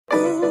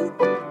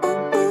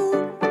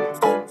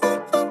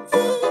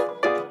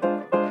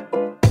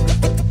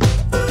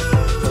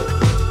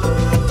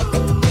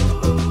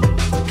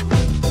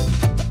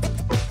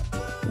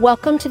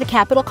Welcome to the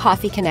Capital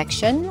Coffee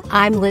Connection.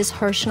 I'm Liz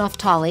Hirsh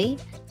Naftali,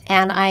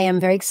 and I am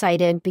very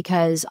excited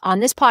because on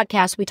this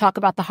podcast, we talk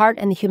about the heart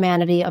and the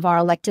humanity of our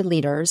elected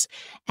leaders.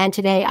 And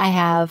today I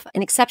have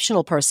an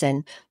exceptional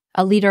person,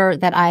 a leader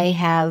that I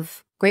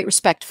have great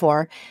respect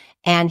for,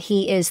 and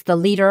he is the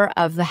leader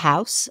of the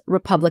House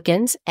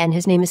Republicans, and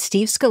his name is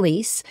Steve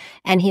Scalise,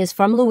 and he is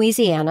from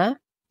Louisiana.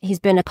 He's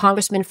been a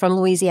congressman from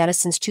Louisiana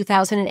since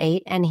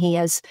 2008, and he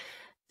has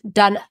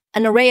done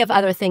an array of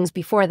other things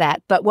before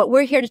that. But what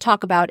we're here to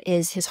talk about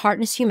is his heart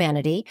and his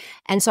humanity.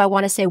 And so I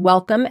want to say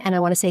welcome, and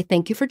I want to say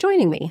thank you for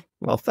joining me.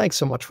 Well, thanks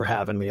so much for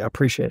having me. I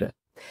appreciate it.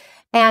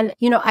 And,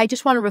 I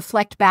just want to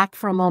reflect back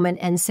for a moment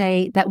and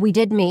say that we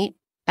did meet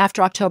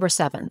after October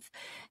 7th.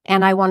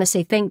 And I want to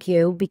say thank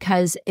you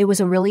because it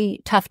was a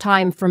really tough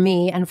time for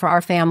me and for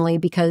our family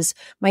because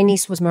my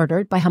niece was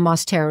murdered by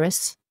Hamas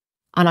terrorists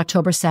on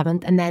October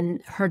 7th. And then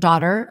her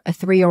daughter, a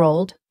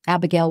 3-year-old,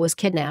 Abigail, was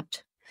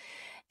kidnapped.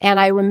 And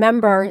I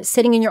remember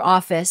sitting in your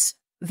office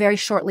very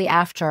shortly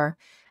after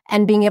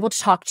and being able to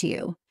talk to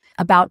you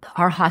about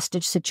our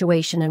hostage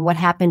situation and what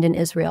happened in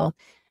Israel.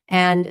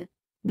 And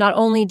not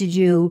only did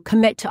you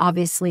commit to,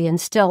 obviously, and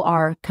still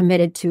are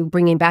committed to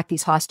bringing back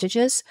these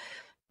hostages,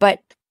 but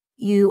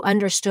you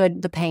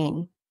understood the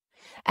pain.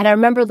 And I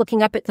remember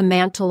looking up at the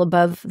mantle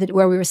above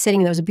where we were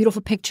sitting. There was a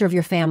beautiful picture of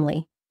your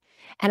family.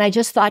 And I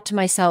just thought to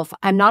myself,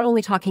 I'm not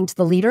only talking to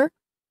the leader,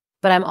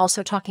 but I'm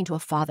also talking to a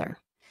father.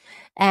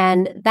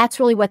 And that's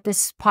really what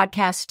this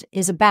podcast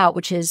is about,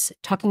 which is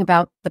talking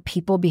about the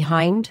people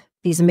behind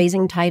these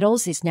amazing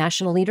titles, these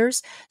national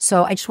leaders.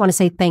 So I just want to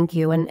say thank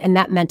you. And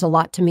that meant a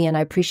lot to me. And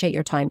I appreciate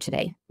your time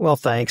today. Well,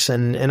 thanks.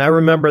 And I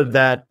remember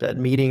that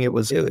meeting. It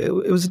was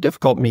a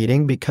difficult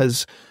meeting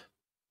because,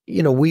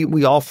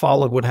 we all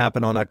followed what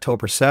happened on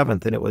October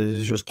 7th. And it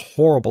was just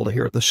horrible to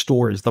hear the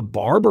stories, the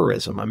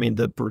barbarism. I mean,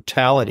 the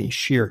brutality,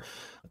 sheer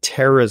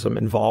terrorism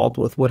involved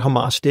with what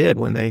Hamas did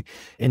when they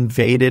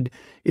invaded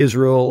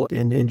Israel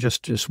and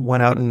just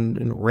went out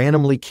and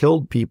randomly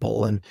killed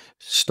people and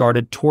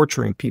started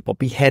torturing people,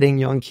 beheading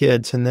young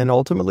kids, and then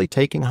ultimately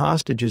taking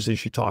hostages,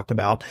 as you talked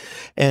about,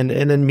 and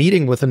then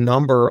meeting with a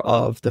number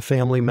of the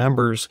family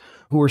members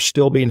who are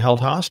still being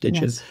held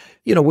hostage. Yes.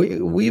 And,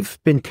 we've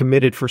been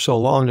committed for so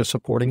long to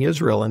supporting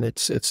Israel, and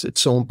it's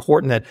so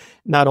important that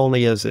not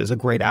only as a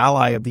great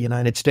ally of the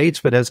United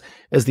States, but as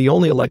the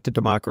only elected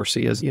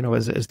democracy, as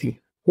the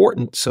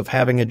importance of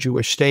having a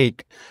Jewish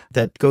state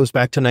that goes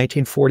back to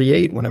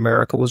 1948 when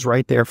America was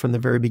right there from the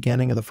very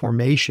beginning of the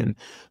formation,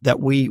 that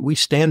we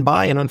stand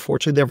by. And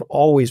unfortunately, there have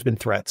always been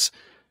threats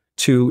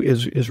to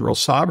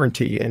Israel's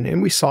sovereignty.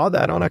 And we saw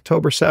that on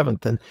October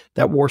 7th, and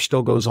that war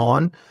still goes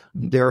on.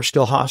 There are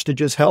still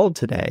hostages held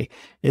today.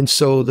 And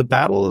so the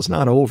battle is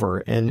not over.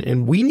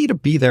 And we need to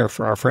be there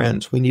for our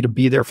friends. We need to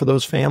be there for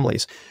those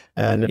families.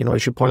 And,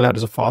 as you pointed out,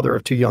 as a father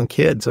of 2 young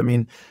kids, I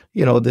mean,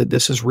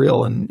 this is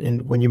real.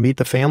 And when you meet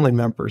the family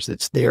members,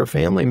 it's their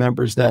family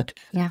members that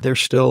they're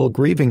still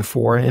grieving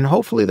for. And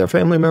hopefully their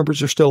family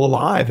members are still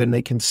alive and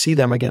they can see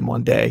them again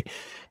one day.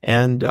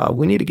 And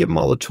we need to give them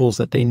all the tools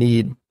that they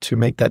need to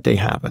make that day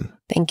happen.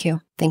 Thank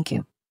you. Thank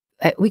you.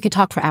 We could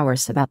talk for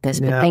hours about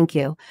this, but thank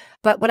you.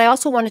 But what I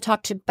also want to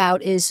talk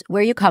about is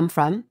where you come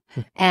from.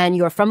 And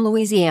you're from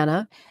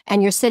Louisiana,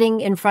 and you're sitting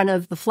in front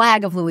of the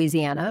flag of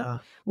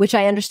Louisiana, which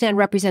I understand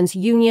represents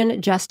union,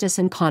 justice,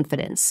 and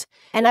confidence.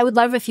 And I would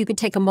love if you could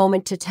take a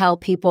moment to tell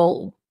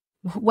people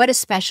what is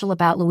special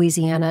about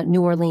Louisiana,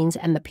 New Orleans,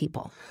 and the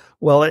people.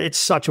 Well, it's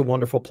such a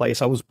wonderful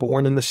place. I was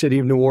born in the city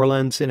of New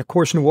Orleans. And of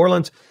course, New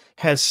Orleans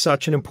has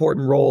such an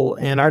important role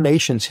in our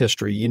nation's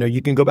history.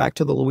 You can go back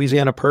to the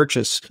Louisiana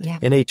Purchase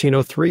in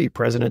 1803.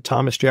 President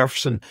Thomas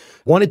Jefferson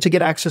wanted to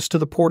get access to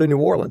the port of New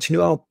Orleans. He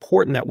knew how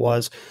important that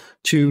was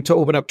to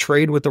open up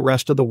trade with the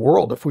rest of the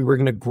world. If we were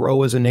going to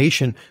grow as a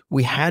nation,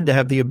 we had to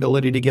have the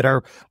ability to get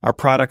our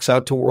products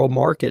out to world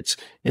markets.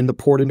 And the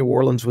port of New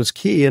Orleans was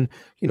key. And,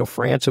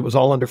 France, it was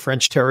all under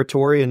French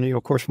territory. And,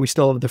 of course, we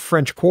still have the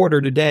French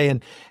Quarter today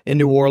in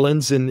New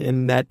Orleans,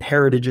 and that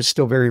heritage is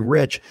still very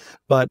rich.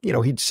 But,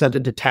 he'd sent a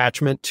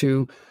detachment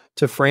to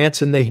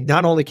France, and they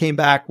not only came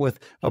back with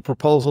a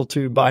proposal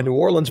to buy New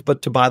Orleans,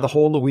 but to buy the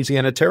whole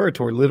Louisiana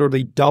territory,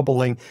 literally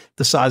doubling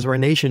the size of our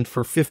nation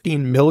for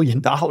 $15 million.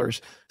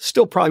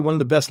 Still probably one of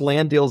the best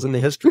land deals in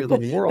the history of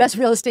the world. Best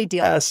real estate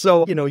deal.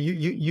 So,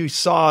 you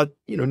saw,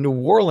 New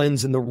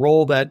Orleans and the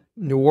role that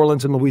New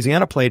Orleans and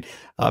Louisiana played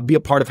be a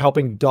part of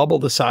helping double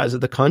the size of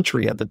the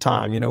country at the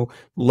time,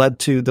 led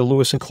to the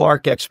Lewis and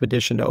Clark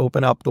expedition to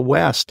open up the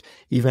West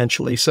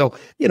eventually. So,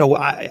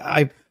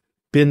 I've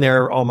been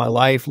there all my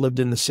life, lived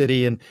in the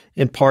city, and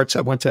in parts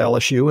I went to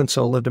LSU, and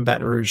so lived in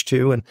Baton Rouge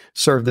too, and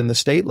served in the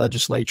state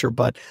legislature.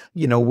 But,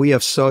 we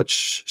have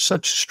such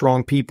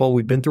strong people.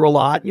 We've been through a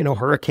lot,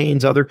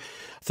 hurricanes, other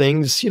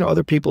things,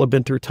 other people have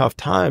been through tough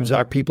times.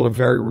 Our people are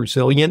very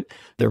resilient.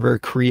 They're very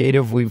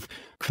creative. We've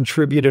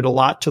contributed a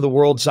lot to the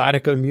world.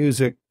 Zydeco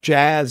music,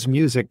 jazz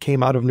music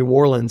came out of New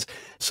Orleans.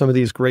 Some of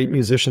these great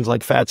musicians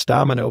like Fats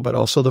Domino, but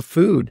also the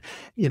food.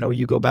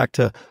 You go back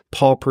to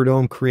Paul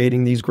Prudhomme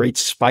creating these great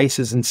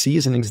spices and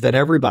seasonings that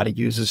everybody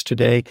uses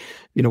today,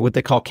 what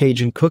they call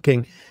Cajun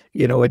cooking.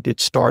 It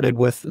started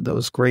with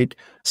those great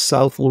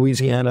South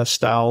Louisiana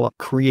style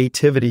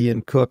creativity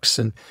in cooks,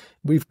 and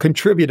we've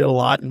contributed a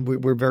lot, and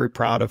we're very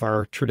proud of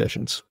our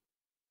traditions.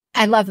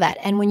 I love that.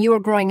 And when you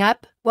were growing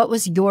up, what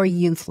was your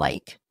youth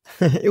like?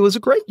 It was a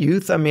great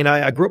youth. I mean,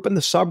 I grew up in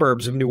the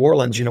suburbs of New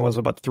Orleans. I was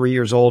about 3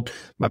 years old.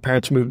 My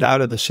parents moved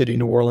out of the city of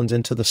New Orleans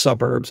into the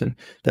suburbs, and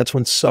that's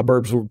when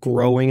suburbs were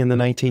growing in the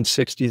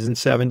 1960s and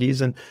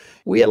 70s. And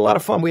we had a lot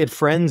of fun. We had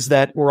friends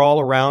that were all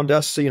around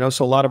us.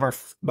 So a lot of our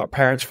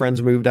parents'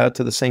 friends moved out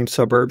to the same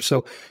suburbs.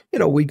 So,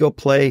 we go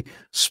play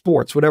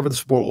sports, whatever the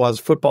sport was.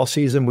 Football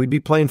season, we'd be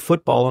playing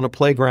football on a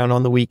playground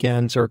on the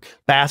weekends, or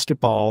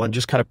basketball and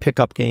just kind of pick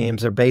up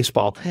games, or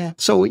baseball. Yeah.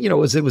 So, it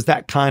was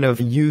that kind of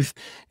youth.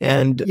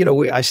 And,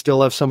 I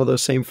still have some of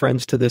those same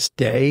friends to this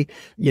day,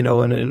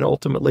 and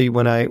ultimately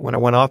when I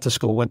went off to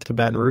school, went to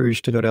Baton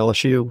Rouge to go to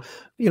LSU,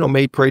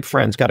 made great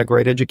friends, got a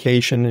great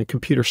education in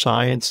computer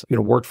science,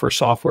 worked for a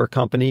software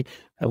company.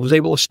 I was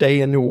able to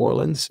stay in New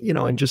Orleans,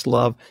 and just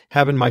love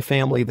having my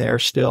family there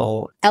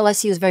still.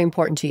 LSU is very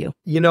important to you.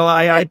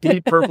 I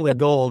did purple and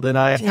gold, and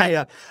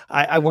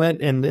I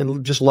went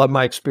and just loved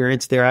my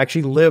experience there. I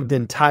actually lived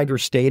in Tiger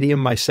Stadium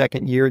my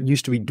second year. It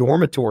used to be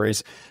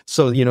dormitories.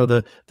 So,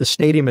 the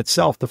stadium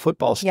itself, the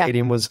football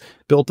stadium, was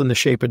built in the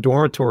shape of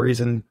dormitories,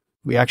 and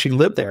we actually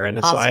lived there. And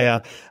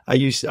awesome.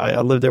 So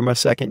I lived there my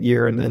second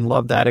year and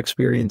loved that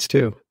experience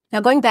too. Now,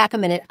 going back a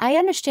minute, I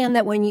understand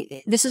that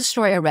this is a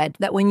story I read,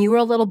 that when you were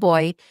a little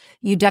boy,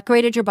 you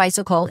decorated your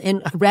bicycle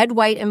in red,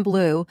 white, and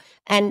blue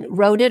and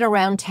rode it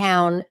around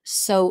town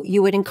so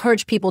you would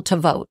encourage people to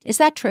vote. Is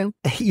that true?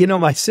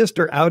 My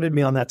sister outed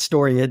me on that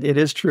story. It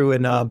is true.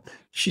 And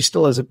she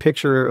still has a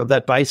picture of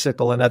that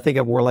bicycle. And I think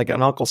I wore like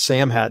an Uncle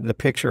Sam hat in the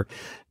picture,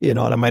 and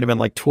I might have been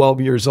like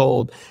 12 years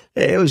old.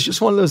 It was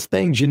just one of those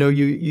things,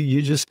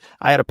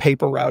 I had a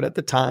paper route at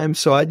the time.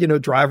 So I'd,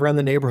 drive around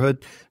the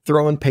neighborhood,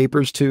 throwing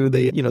papers to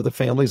the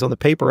families on the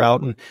paper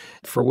route. And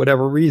for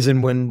whatever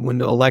reason, when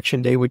the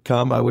election day would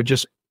come, I would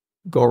just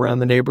go around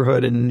the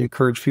neighborhood and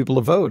encourage people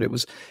to vote. It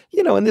was,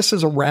 and this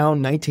is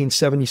around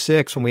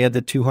 1976 when we had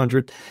the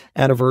 200th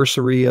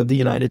anniversary of the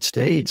United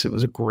States. It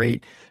was a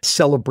great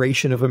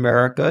celebration of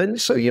America. And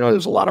so,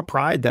 there's a lot of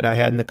pride that I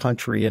had in the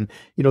country, and,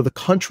 the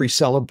country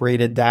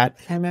celebrated that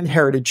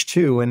heritage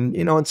too. And,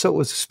 and so it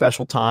was a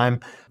special time.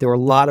 There were a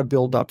lot of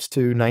buildups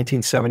to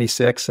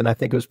 1976. And I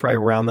think it was probably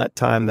around that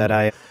time that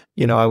I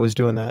was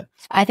doing that.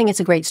 I think it's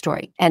a great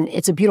story, and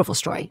it's a beautiful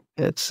story.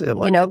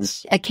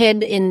 A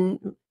kid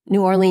in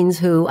New Orleans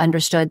who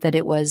understood that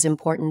it was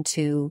important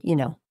to,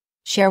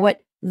 share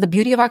the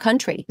beauty of our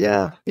country.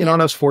 Yeah. And I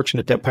was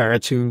fortunate to have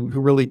parents who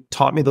really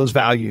taught me those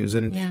values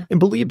and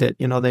believed it.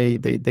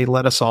 They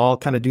let us all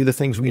kind of do the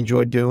things we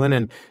enjoyed doing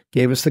and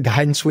gave us the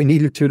guidance we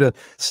needed to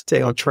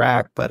stay on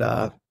track.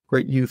 But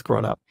great youth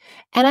growing up.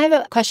 And I have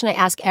a question I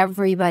ask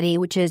everybody,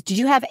 which is, did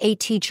you have a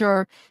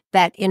teacher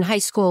that in high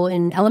school,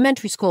 in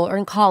elementary school, or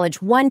in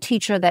college, one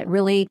teacher that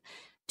really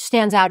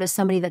stands out as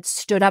somebody that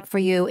stood up for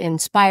you,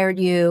 inspired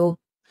you?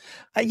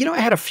 I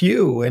had a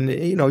few, and,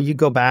 you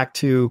go back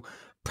to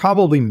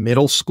probably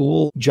middle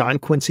school. John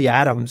Quincy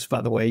Adams,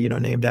 by the way,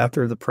 named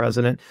after the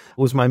president,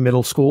 was my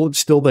middle school. It's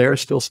still there,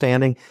 still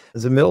standing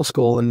as a middle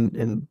school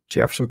in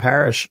Jefferson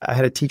Parish. I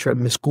had a teacher,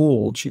 Miss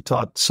Gould. She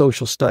taught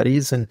social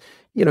studies, and,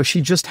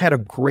 she just had a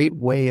great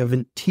way of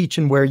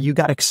teaching where you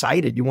got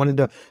excited. You wanted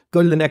to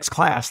go to the next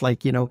class.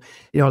 Like,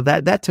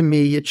 that to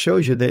me, it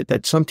shows you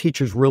that some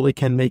teachers really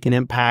can make an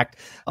impact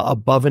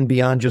above and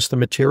beyond just the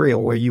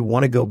material, where you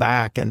want to go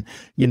back. And,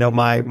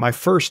 my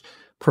first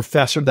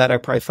professor that I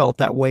probably felt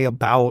that way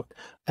about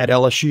at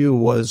LSU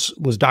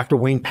was Dr.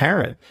 Wayne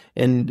Parent,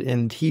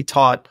 and he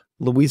taught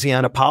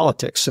Louisiana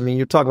politics. I mean,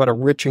 you talk about a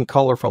rich and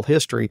colorful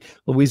history.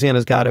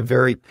 Louisiana's got a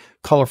very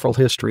colorful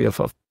history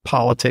of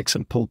politics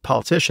and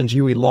politicians.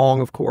 Huey Long,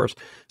 of course,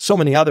 so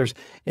many others.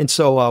 And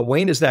so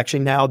Wayne is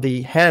actually now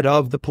the head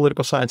of the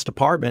political science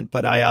department.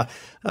 But I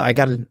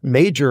got a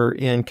major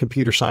in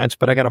computer science,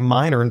 but I got a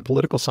minor in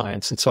political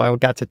science. And so I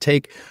got to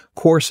take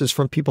courses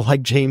from people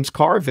like James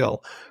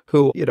Carville,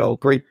 who,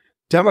 great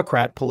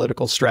Democrat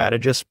political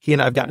strategist. He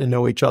and I have gotten to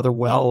know each other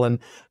well. And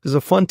it was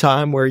a fun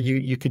time where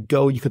you could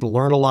go, you could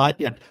learn a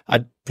lot.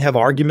 I'd have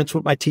arguments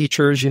with my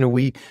teachers.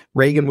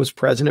 Reagan was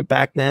president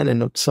back then,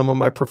 and some of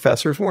my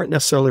professors weren't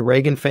necessarily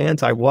Reagan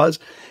fans. I was.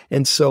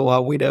 And so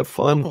we'd have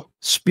fun,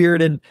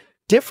 spirited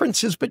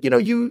differences. But,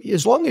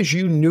 as long as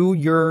you knew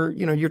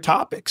your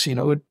topics,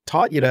 it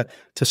taught you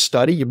to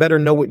study. You better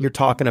know what you're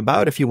talking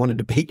about if you want to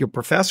debate your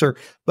professor.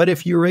 But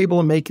if you're able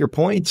to make your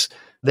points,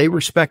 they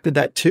respected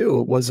that too.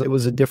 It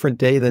was a different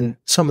day than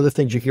some of the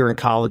things you hear in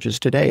colleges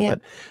today. Yeah.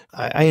 But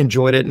I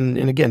enjoyed it and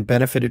again,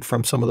 benefited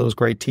from some of those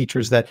great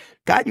teachers that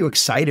got you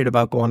excited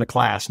about going to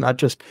class, not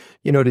just,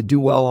 to do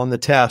well on the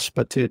test,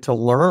 but to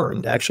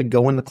learn, to actually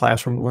go in the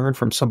classroom, learn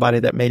from somebody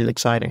that made it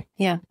exciting.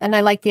 Yeah. And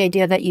I like the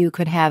idea that you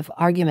could have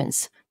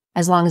arguments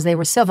as long as they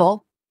were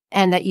civil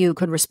and that you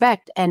could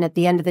respect. And at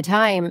the end of the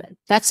time,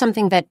 that's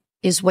something that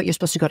is what you're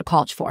supposed to go to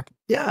college for.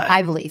 Yeah.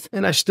 I believe.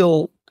 And I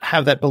still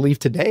have that belief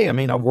today. I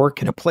mean, I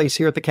work in a place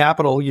here at the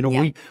Capitol,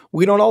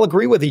 we don't all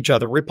agree with each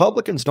other.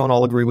 Republicans don't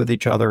all agree with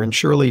each other. And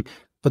surely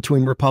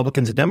between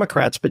Republicans and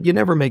Democrats, but you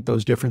never make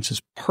those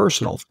differences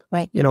personal.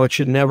 Right. It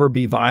should never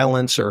be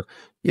violence or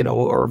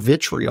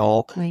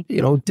vitriol. Right.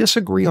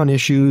 Disagree on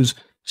issues,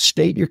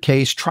 state your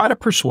case, try to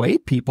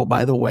persuade people,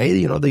 by the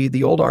way.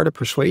 The old art of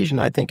persuasion,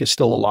 I think, is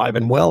still alive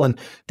and well. And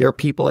there are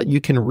people that you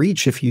can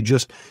reach if you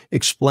just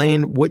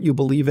explain what you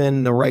believe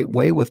in the right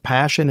way with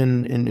passion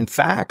and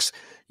facts.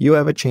 You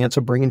have a chance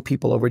of bringing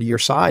people over to your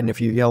side. And if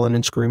you're yelling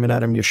and screaming at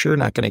them, you're sure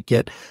not going to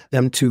get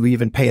them to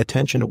even pay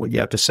attention to what you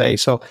have to say.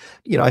 So,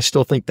 I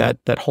still think that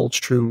holds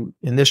true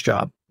in this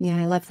job. Yeah,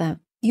 I love that.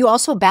 You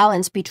also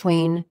balance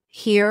between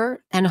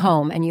here and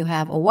home, and you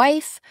have a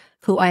wife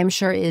who I'm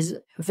sure is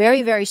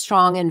very, very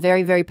strong and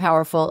very, very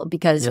powerful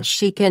because Yes.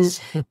 she can,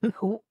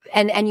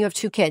 and you have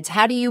 2 kids.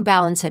 How do you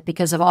balance it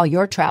because of all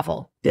your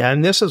travel? Yeah,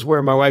 and this is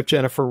where my wife,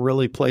 Jennifer,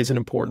 really plays an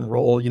important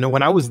role.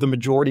 When I was the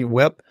majority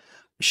whip,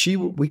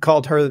 we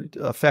called her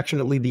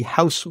affectionately the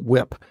house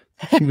whip.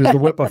 She was the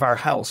whip of our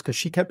house because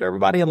she kept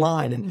everybody in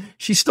line, and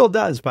she still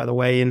does, by the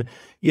way. And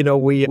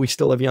we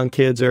still have young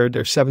kids.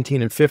 They're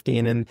 17 and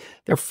 15, and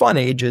they're fun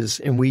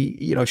ages. And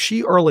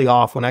she early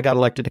off, when I got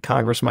elected to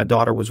Congress, my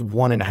daughter was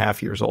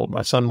 1.5 years old.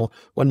 My son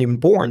wasn't even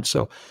born,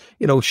 so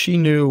she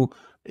knew.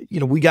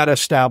 We got to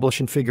establish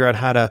and figure out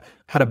how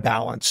to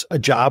balance a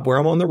job where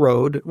I'm on the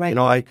road.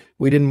 Right.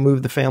 We didn't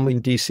move the family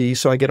in DC,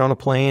 so I get on a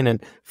plane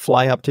and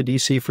fly up to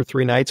DC for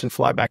 3 nights and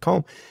fly back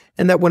home.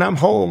 And that when I'm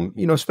home,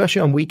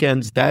 especially on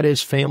weekends, that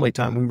is family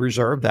time. We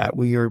reserve that.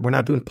 We're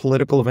not doing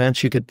political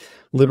events. You could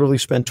literally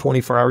spend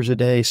 24 hours a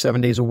day,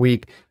 7 days a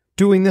week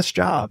doing this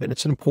job. And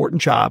it's an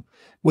important job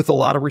with a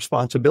lot of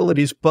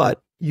responsibilities,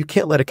 but you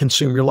can't let it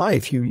consume your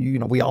life.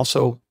 We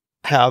also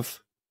have,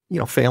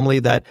 family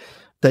that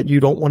you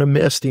don't want to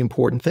miss the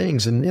important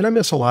things. And I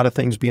miss a lot of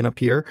things being up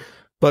here.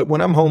 But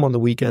when I'm home on the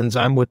weekends,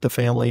 I'm with the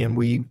family and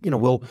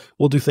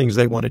we'll do things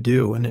they want to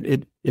do. And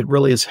it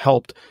really has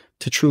helped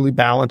to truly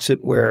balance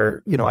it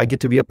where, I get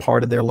to be a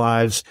part of their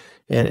lives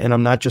and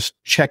I'm not just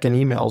checking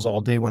emails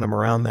all day when I'm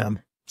around them.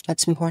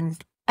 That's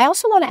important. I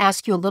also want to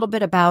ask you a little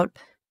bit about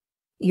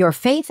your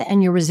faith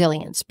and your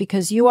resilience,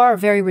 because you are a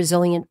very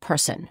resilient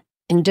person,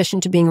 in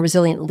addition to being a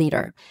resilient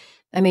leader.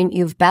 I mean,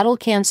 you've battled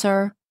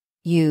cancer,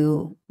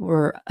 you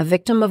were a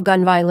victim of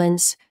gun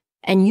violence,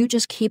 and you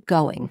just keep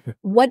going.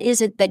 What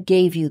is it that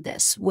gave you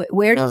this?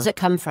 Where does it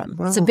come from?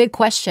 It's a big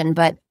question,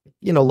 but...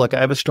 Look, I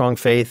have a strong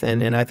faith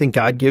and I think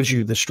God gives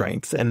you the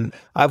strength, and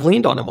I've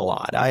leaned on him a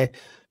lot. I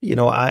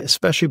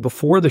especially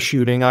before the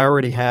shooting, I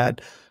already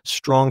had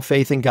strong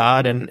faith in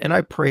God and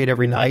I prayed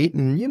every night.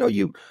 And,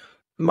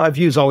 my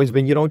view's always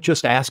been, you don't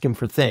just ask him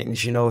for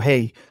things,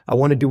 hey, I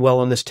want to do well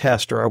on this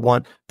test, or I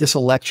want this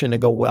election to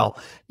go well.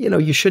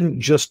 You shouldn't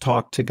just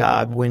talk to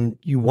God when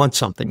you want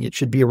something. It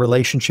should be a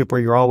relationship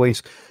where you're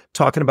always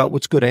talking about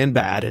what's good and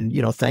bad and,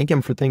 thank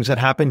him for things that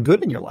happen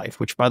good in your life,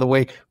 which, by the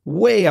way,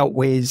 way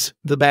outweighs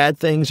the bad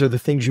things or the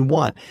things you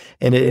want.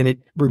 And it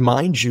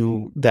reminds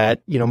you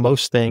that,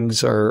 most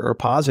things are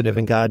positive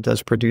and God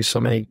does produce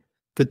so many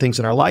good things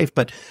in our life.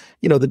 But,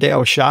 the day I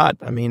was shot,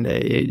 I mean,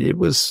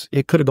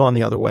 it could have gone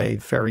the other way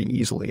very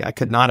easily. I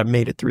could not have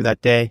made it through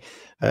that day.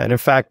 And in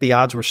fact, the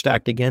odds were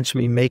stacked against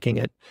me making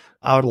it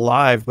out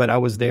alive, but I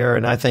was there.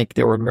 And I think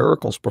there were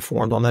miracles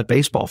performed on that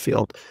baseball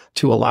field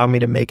to allow me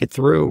to make it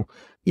through,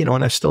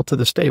 and I still to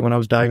this day, when I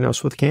was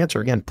diagnosed with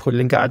cancer, again, put it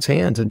in God's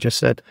hands and just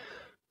said,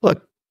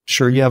 look,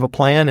 sure, you have a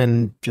plan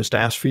and just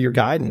ask for your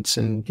guidance.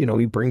 And,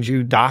 he brings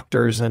you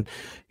doctors and,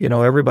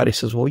 everybody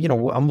says, well,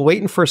 I'm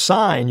waiting for a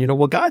sign,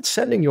 well, God's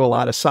sending you a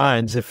lot of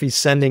signs. If he's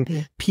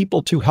sending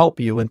people to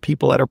help you and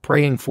people that are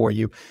praying for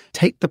you,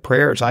 take the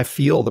prayers. I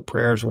feel the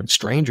prayers when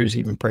strangers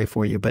even pray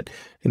for you, but,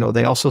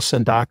 they also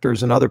send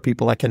doctors and other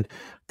people that can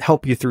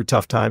help you through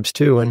tough times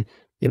too. And,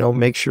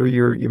 make sure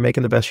you're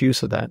making the best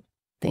use of that.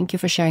 Thank you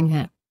for sharing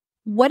that.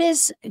 What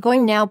is,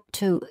 going now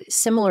to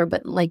similar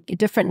but like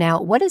different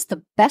now, what is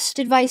the best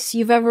advice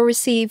you've ever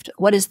received?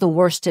 What is the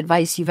worst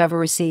advice you've ever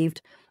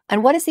received?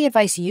 And what is the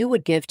advice you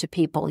would give to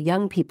people,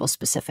 young people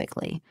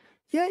specifically?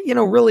 Yeah,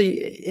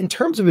 really, in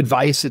terms of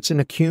advice, it's an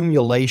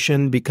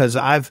accumulation because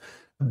I've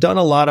done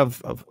a lot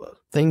of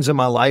things in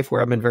my life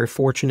where I've been very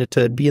fortunate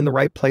to be in the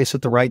right place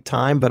at the right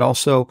time, but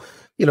also,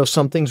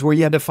 some things where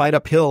you had to fight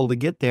uphill to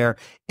get there.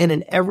 And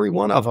in every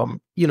one of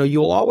them,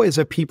 you'll always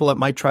have people that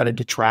might try to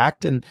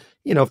detract. And,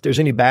 if there's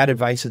any bad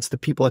advice, it's the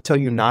people that tell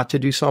you not to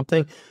do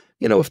something.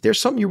 if there's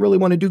something you really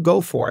want to do,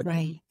 go for it.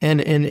 Right.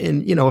 And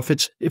if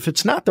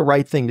it's not the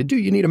right thing to do,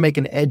 you need to make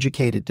an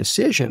educated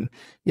decision.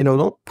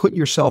 Don't put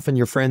yourself and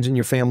your friends and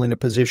your family in a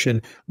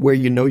position where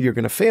you're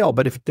going to fail.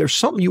 But if there's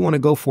something you want to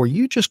go for,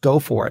 you just go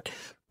for it.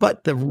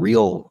 But the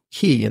real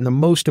key and the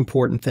most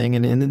important thing,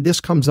 and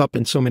this comes up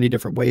in so many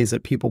different ways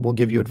that people will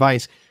give you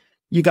advice,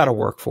 you got to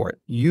work for it.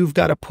 You've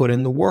got to put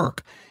in the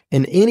work.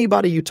 And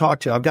anybody you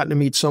talk to, I've gotten to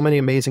meet so many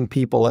amazing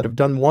people that have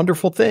done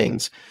wonderful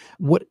things.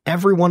 What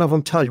every one of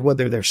them tells you,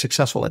 whether they're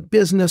successful at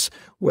business,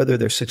 whether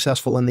they're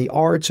successful in the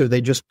arts, or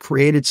they just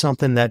created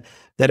something that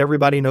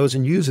everybody knows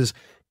and uses,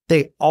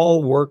 they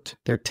all worked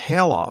their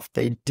tail off.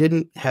 They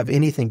didn't have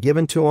anything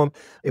given to them.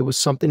 It was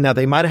something, now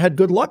they might have had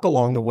good luck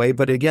along the way,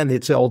 but again,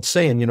 it's the old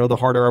saying, the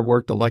harder I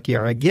work, the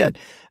luckier I get.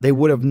 They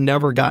would have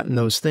never gotten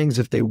those things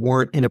if they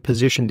weren't in a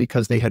position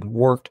because they had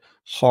worked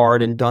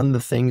hard and done the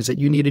things that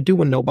you need to do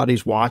when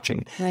nobody's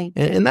watching. Right.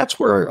 And that's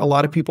where a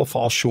lot of people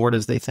fall short,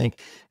 as they think,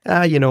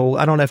 I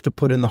don't have to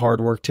put in the hard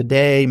work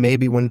today.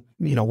 Maybe when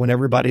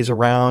everybody's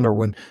around or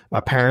when my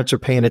parents are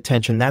paying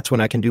attention, that's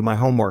when I can do my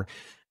homework.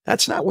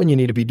 That's not when you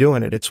need to be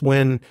doing it. It's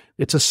when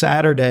it's a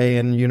Saturday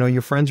and,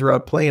 your friends are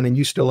out playing and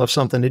you still have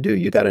something to do.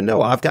 You got to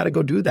know, I've got to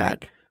go do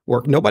that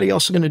work. Nobody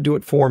else is going to do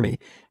it for me.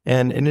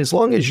 And as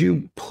long as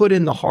you put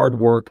in the hard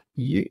work,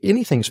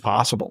 anything's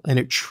possible. And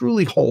it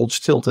truly holds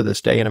still to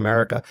this day in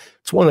America.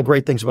 It's one of the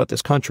great things about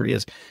this country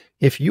is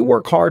if you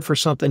work hard for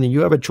something and you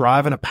have a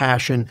drive and a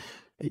passion,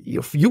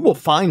 you will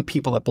find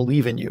people that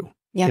believe in you.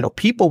 Yeah.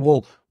 People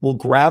will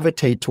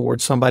gravitate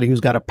towards somebody who's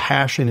got a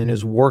passion and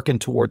is working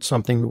towards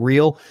something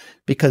real,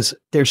 because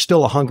there's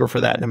still a hunger for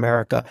that in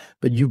America,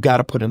 but you've got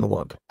to put in the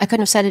work. I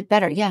couldn't have said it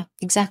better. Yeah,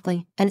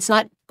 exactly. And it's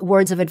not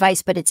words of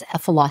advice, but it's a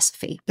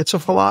philosophy. It's a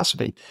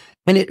philosophy.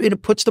 And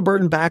it puts the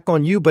burden back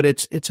on you, but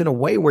it's in a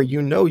way where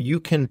you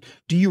can,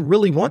 do you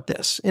really want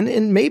this?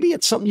 And maybe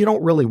it's something you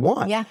don't really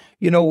want. Yeah.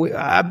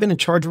 I've been in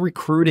charge of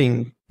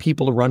recruiting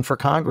people to run for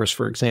Congress,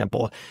 for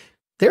example.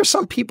 There's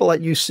some people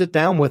that you sit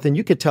down with and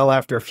you could tell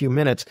after a few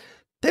minutes,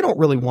 they don't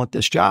really want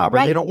this job, or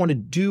right. They don't want to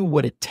do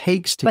what it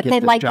takes to get this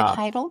job. But they like the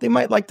title? They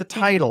might like the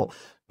title,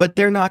 but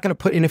they're not going to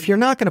put in. If you're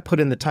not going to put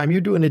in the time, you're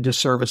doing a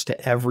disservice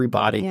to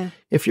everybody. Yeah.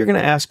 If you're going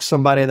to ask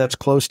somebody that's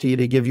close to you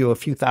to give you a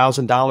few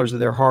 $1,000s of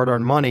their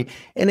hard-earned money,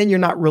 and then you're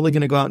not really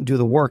going to go out and do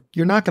the work,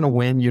 you're not going to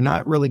win. You're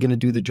not really going to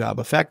do the job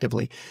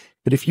effectively.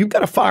 But if you've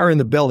got a fire in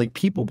the belly,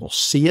 people will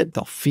see it,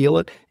 they'll feel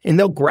it, and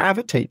they'll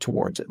gravitate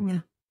towards it.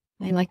 Yeah,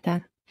 I like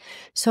that.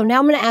 So now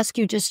I'm going to ask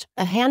you just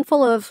a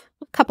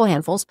couple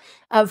handfuls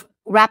of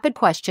rapid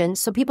questions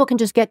so people can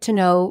just get to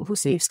know who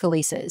Steve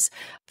Scalise is.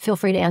 Feel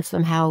free to answer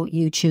them how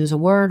you choose a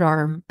word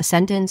or a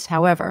sentence,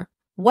 however.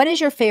 What is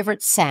your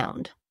favorite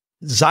sound?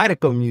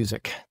 Zydeco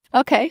music.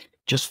 Okay.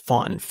 Just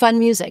fun. Fun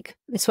music.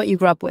 It's what you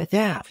grew up with.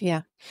 Yeah.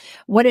 Yeah.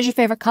 What is your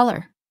favorite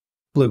color?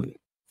 Blue.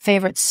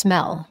 Favorite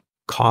smell?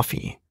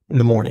 Coffee in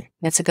the morning.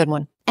 That's a good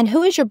one. And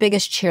who is your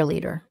biggest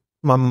cheerleader?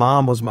 My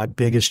mom was my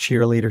biggest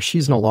cheerleader.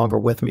 She's no longer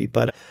with me,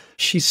 but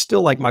she's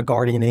still like my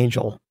guardian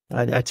angel.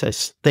 I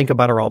just think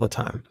about her all the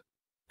time.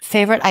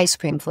 Favorite ice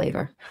cream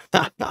flavor?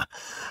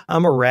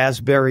 I'm a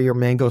raspberry or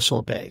mango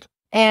sorbet.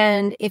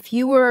 And if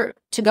you were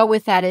to go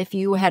with that, if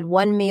you had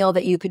one meal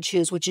that you could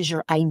choose, which is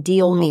your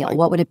ideal meal,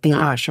 what would it be?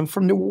 Gosh, I'm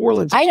from New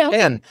Orleans. I know.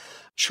 And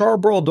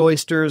charbroiled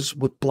oysters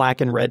with black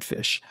and red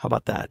fish. How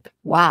about that?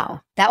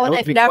 Wow. That one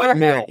I've never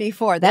heard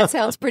before. That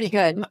sounds pretty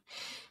good.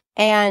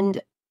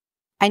 And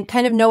I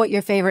kind of know what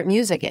your favorite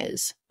music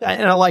is.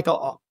 And I like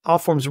all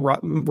forms of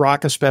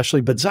rock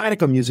especially, but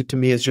Zydeco music to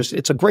me is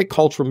it's a great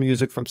cultural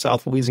music from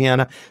South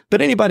Louisiana,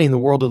 but anybody in the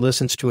world who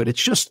listens to it,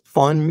 it's just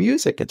fun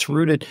music. It's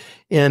rooted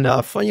in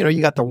fun,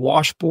 you got the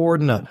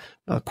washboard and a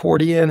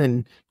accordion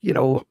and,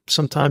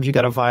 sometimes you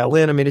got a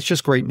violin. I mean, it's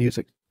just great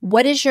music.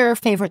 What is your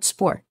favorite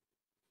sport?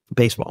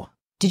 Baseball.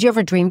 Did you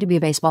ever dream to be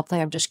a baseball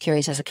player? I'm just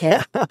curious as a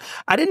kid.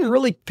 I didn't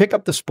really pick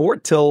up the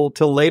sport till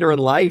later in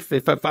life.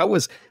 If I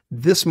was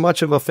this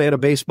much of a fan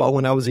of baseball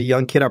when I was a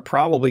young kid, I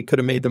probably could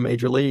have made the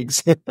major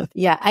leagues.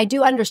 Yeah, I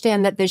do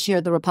understand that this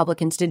year the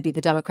Republicans did beat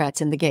the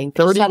Democrats in the game.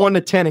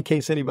 31-10 in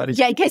case anybody's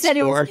in case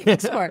anyone's keeping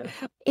score.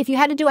 If you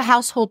had to do a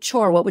household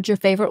chore, what would your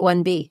favorite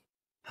one be?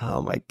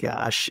 Oh my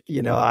gosh.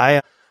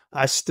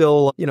 I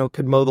still,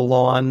 could mow the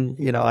lawn.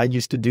 I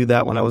used to do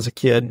that when I was a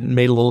kid and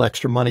made a little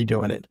extra money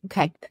doing it.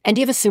 Okay. And do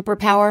you have a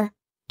superpower?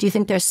 Do you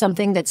think there's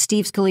something that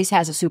Steve Scalise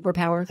has a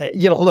superpower?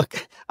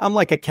 Look, I'm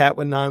like a cat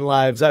with 9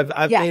 lives.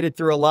 I've made it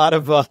through a lot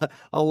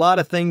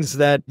of things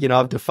that,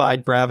 I've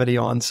defied gravity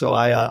on. So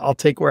I'll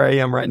take where I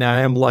am right now.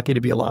 I am lucky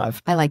to be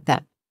alive. I like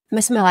that.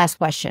 This is my last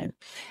question.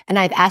 And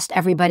I've asked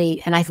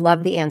everybody and I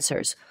love the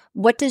answers.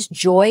 What does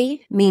joy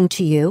mean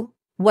to you?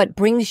 What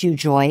brings you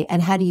joy,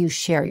 and how do you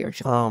share your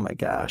joy? Oh, my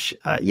gosh.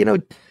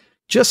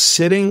 Just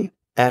sitting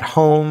at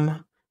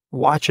home,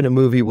 watching a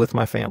movie with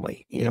my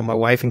family, my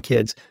wife and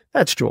kids,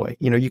 that's joy.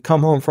 You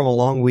come home from a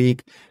long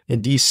week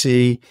in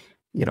D.C.,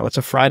 it's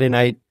a Friday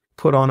night,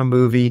 put on a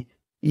movie,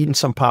 eating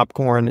some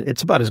popcorn.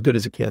 It's about as good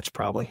as it gets,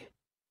 probably.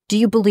 Do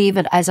you believe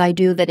it, as I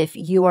do, that if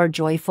you are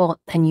joyful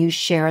and you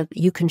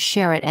can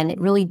share it, and it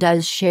really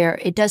does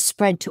it does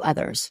spread to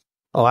others?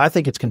 Oh, I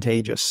think it's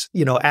contagious.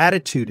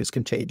 Attitude is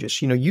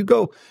contagious. You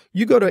go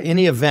to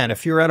any event,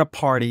 if you're at a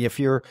party, if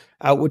you're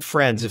out with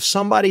friends, if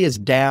somebody is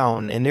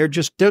down and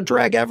they'll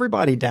drag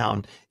everybody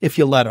down if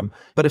you let them.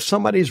 But if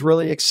somebody's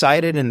really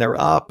excited and they're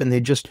up and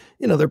they just,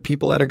 they're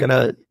people that are going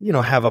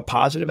to, have a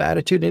positive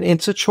attitude. And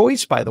it's a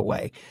choice, by the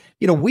way.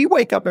 We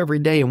wake up every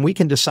day and we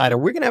can decide, are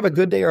we going to have a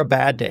good day or a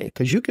bad day?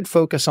 Because you could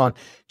focus on,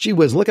 gee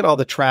whiz, look at all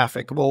the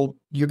traffic. Well,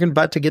 you're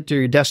about to get to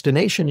your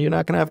destination. You're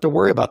not going to have to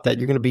worry about that.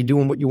 You're going to be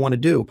doing what you want to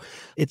do.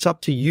 It's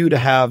up to you to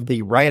have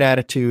the right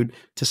attitude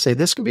to say,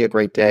 this could be a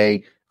great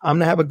day. I'm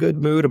going to have a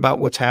good mood about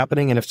what's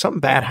happening. And if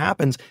something bad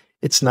happens,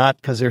 it's not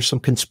because there's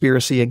some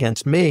conspiracy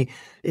against me.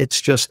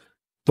 It's just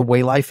the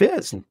way life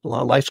is.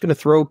 Life's going to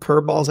throw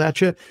curveballs at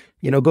you.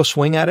 Go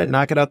swing at it,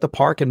 knock it out the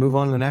park, and move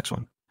on to the next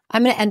one.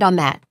 I'm going to end on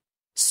that.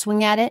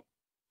 Swing at it,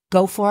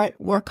 go for it,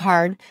 work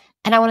hard.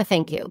 And I want to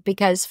thank you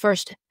because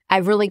first,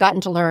 I've really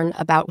gotten to learn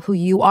about who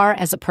you are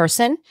as a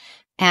person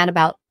and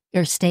about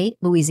your state,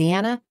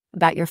 Louisiana,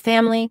 about your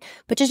family,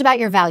 but just about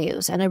your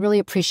values. And I really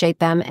appreciate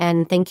them.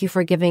 And thank you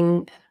for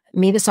giving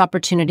me this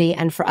opportunity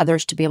and for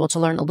others to be able to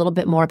learn a little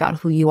bit more about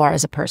who you are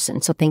as a person.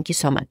 So thank you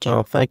so much.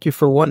 Oh, thank you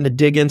for wanting to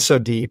dig in so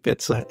deep.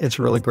 It's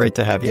really great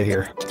to have you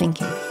here.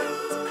 Thank you.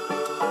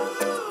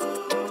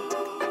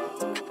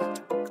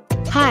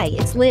 Hi,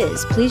 it's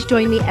Liz. Please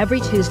join me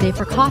every Tuesday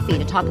for coffee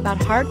to talk about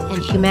heart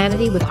and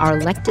humanity with our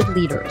elected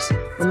leaders.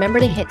 Remember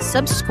to hit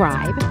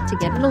subscribe to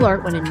get an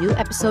alert when a new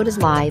episode is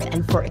live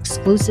and for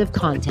exclusive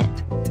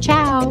content.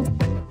 Ciao.